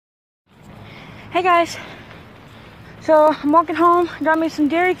Hey guys, so I'm walking home, got me some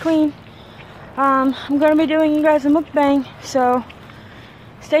Dairy Queen. I'm gonna be doing you guys a mukbang, so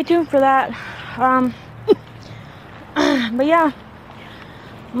stay tuned for that. But yeah,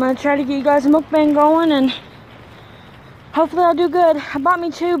 I'm gonna try to get you guys a mukbang going and hopefully I'll do good. I bought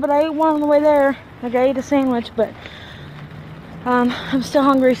me two, but I ate one on the way there. Like I ate a sandwich, but I'm still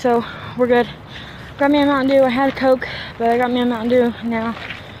hungry, so we're good. Got me a Mountain Dew. I had a Coke, but I got me a Mountain Dew now.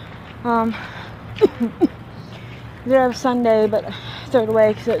 I did have a sundae, but I threw it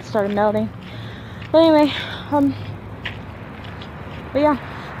away because it started melting. But anyway, but yeah,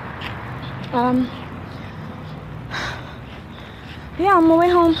 yeah, on my way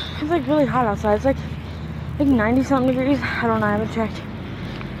home, it's like really hot outside. It's like 90 something degrees. I don't know, I haven't checked.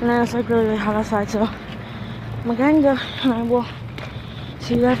 And then it's like really, really hot outside, so I'm gonna go and I will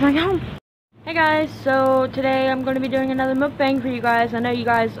see you guys when I get home. Hey guys, so today I'm going to be doing another mukbang for you guys. I know you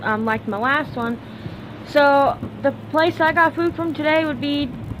guys liked my last one. So the place I got food from today would be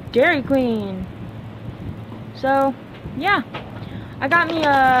Dairy Queen. So yeah, I got me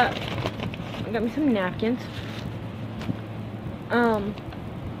some napkins.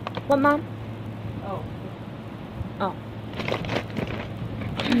 What, Mom? Oh.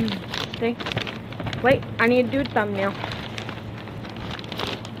 See? Wait, I need to do a thumbnail.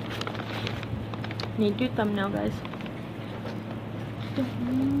 Need to do thumbnail, guys.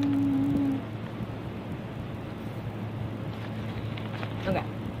 Okay.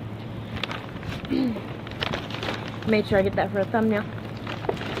 Make sure I get that for a thumbnail.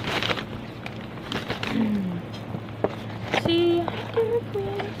 See?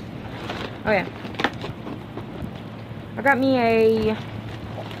 Oh yeah. I got me a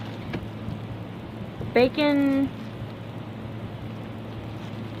bacon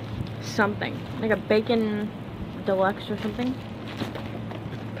something, like a bacon deluxe or something.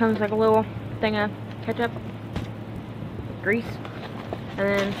 Comes like a little thing of ketchup, grease, and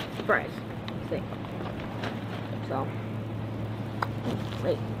then fries. See? So,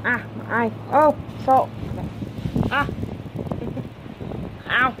 wait, my eye. Oh, salt. Okay. Ow.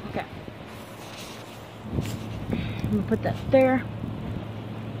 Okay. I'm gonna put that there.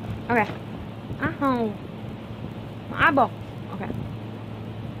 Okay. Ow. My eyeball. Okay.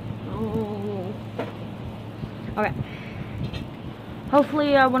 Oh. Okay.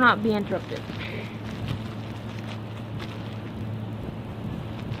 Hopefully I will not be interrupted.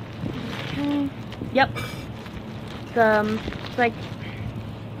 Okay. Yep. It's like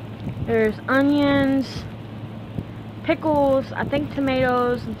there's onions, pickles, I think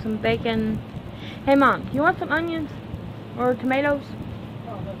tomatoes, and some bacon. Hey Mom, you want some onions or tomatoes?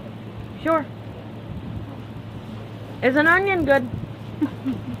 Sure. Is an onion good?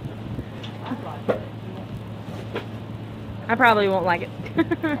 I probably won't like it.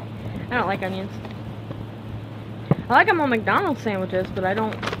 I don't like onions. I like them on McDonald's sandwiches, but I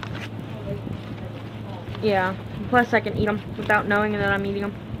don't. Yeah. Plus, I can eat them without knowing that I'm eating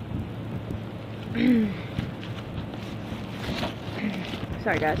them.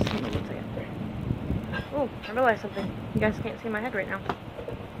 Sorry, guys. Hold on 1 second. Oh, I realized something. You guys can't see my head right now.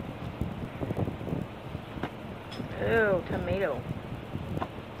 Oh, tomato.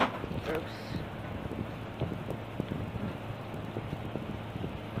 Gross.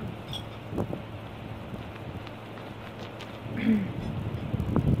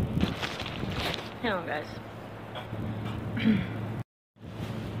 Hang on, guys.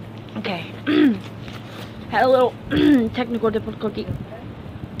 Okay. Had a little technical difficulty.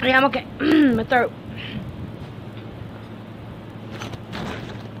 Yeah, I'm okay. My throat.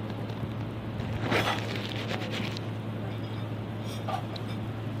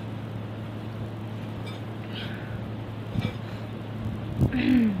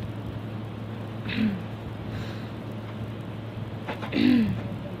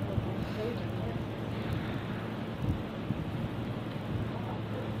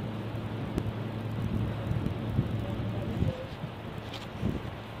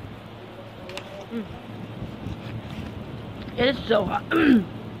 It is so hot.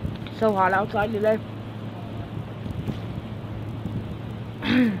 So hot outside today.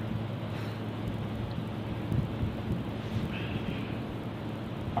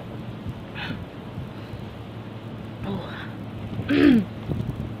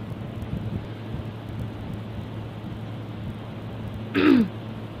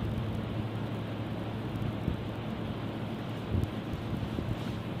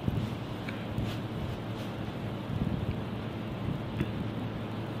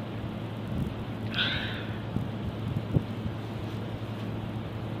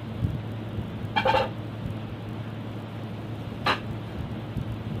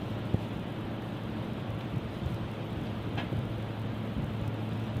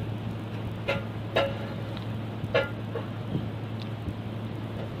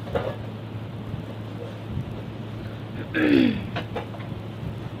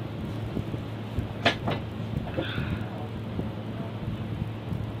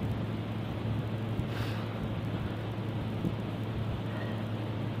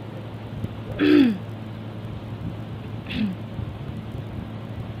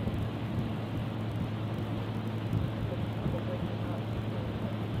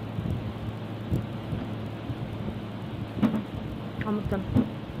 something.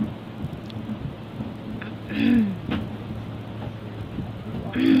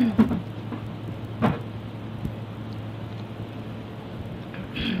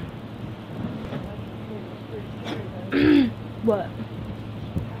 What?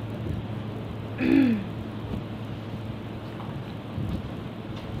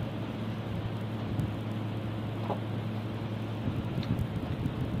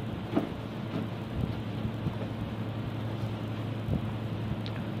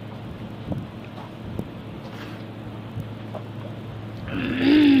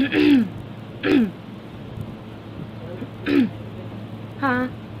 Huh?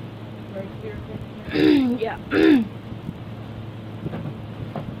 Yeah.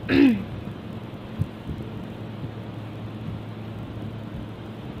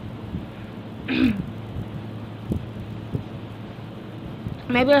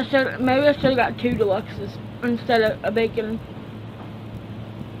 Maybe I should have got 2 deluxes instead of a bacon.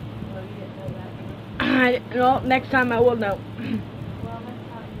 Well, next time I will know.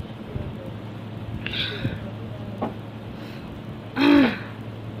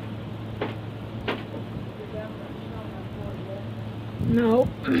 No.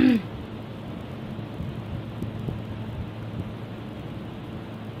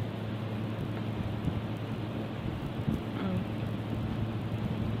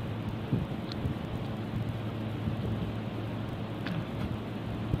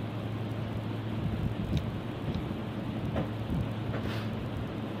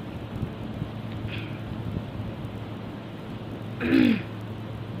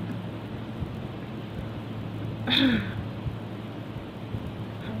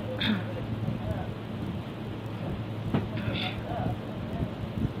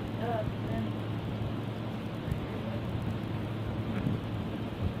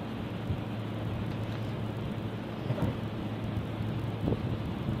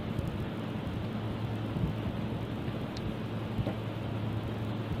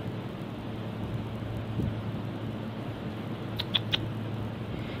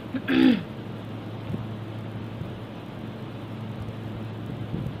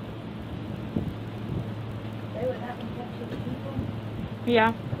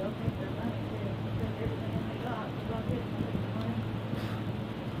 Yeah.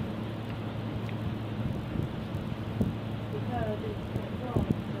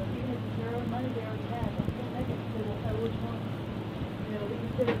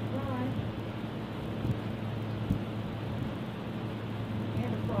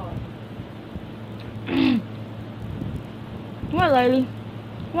 What, lady?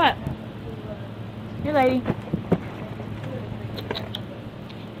 What? Here, lady.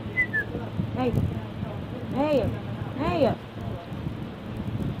 Hey. Hey. Hey.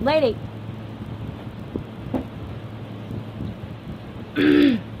 Lady.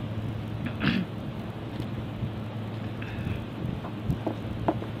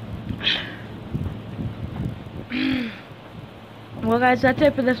 Well, guys, that's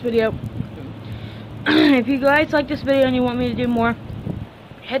it for this video. If you guys like this video and you want me to do more,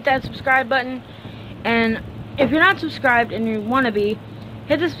 hit that subscribe button. And if you're not subscribed and you want to be,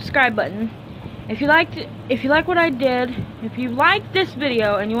 hit the subscribe button. If you like what I did, if you like this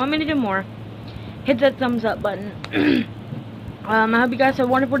video and you want me to do more, hit that thumbs up button. I hope you guys have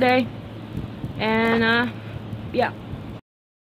a wonderful day. And yeah.